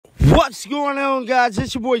What's going on, guys?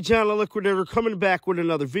 It's your boy John the Liquidator coming back with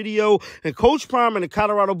another video. And Coach Prime and the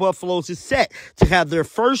Colorado Buffaloes is set to have their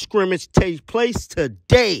first scrimmage take place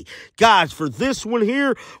today. Guys, for this one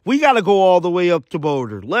here, we got to go all the way up to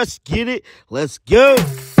Boulder. Let's get it. Let's go.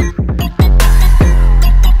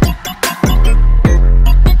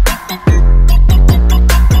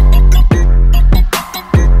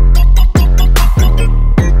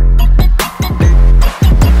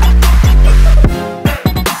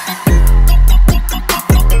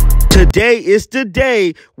 Today is the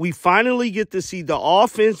day we finally get to see the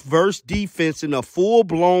offense versus defense in a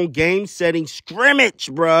full-blown game-setting scrimmage,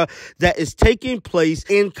 bruh, that is taking place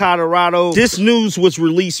in Colorado. This news was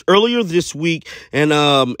released earlier this week, and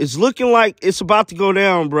it's looking like it's about to go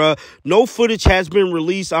down, bruh. No footage has been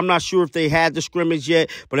released. I'm not sure if they had the scrimmage yet,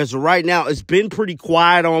 but as of right now, it's been pretty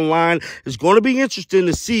quiet online. It's going to be interesting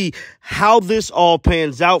to see how this all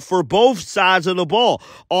pans out for both sides of the ball,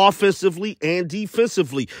 offensively and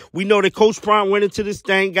defensively. We know that Coach Prime went into this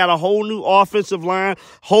thing, got a whole new offensive line,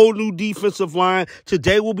 whole new defensive line.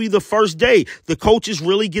 Today will be the first day the coaches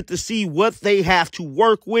really get to see what they have to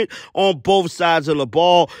work with on both sides of the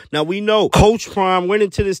ball. Now, we know Coach Prime went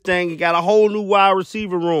into this thing and got a whole new wide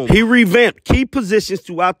receiver room. He revamped key positions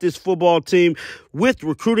throughout this football team with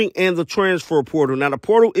recruiting and the transfer portal. Now, the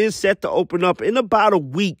portal is set to open up in about a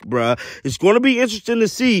week, bruh. It's going to be interesting to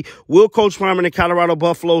see, will Coach Prime and the Colorado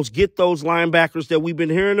Buffaloes get those linebackers that we've been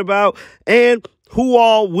hearing about, and who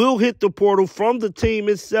all will hit the portal from the team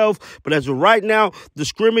itself. But as of right now, the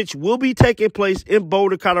scrimmage will be taking place in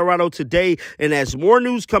Boulder, Colorado today. And as more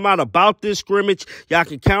news come out about this scrimmage, y'all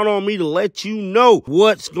can count on me to let you know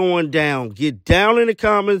what's going down. Get down in the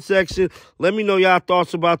comment section. Let me know y'all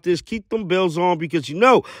thoughts about this. Keep them bells on, because you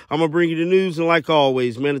know I'm going to bring you the news. And like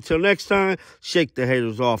always, man, until next time, shake the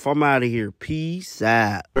haters off. I'm out of here. Peace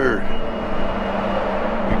out. Bird,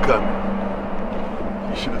 you coming.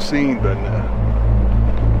 You should have seen by now.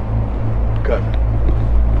 Coming.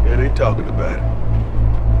 Yeah, they talking about it.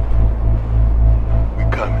 We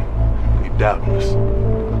coming. They doubting us.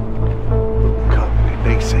 We coming.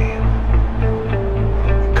 They saying.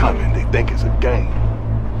 We coming. They think it's a game.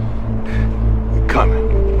 We coming.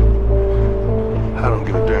 I don't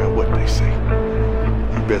give a damn what they say.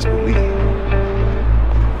 You best believe.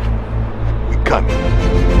 We coming.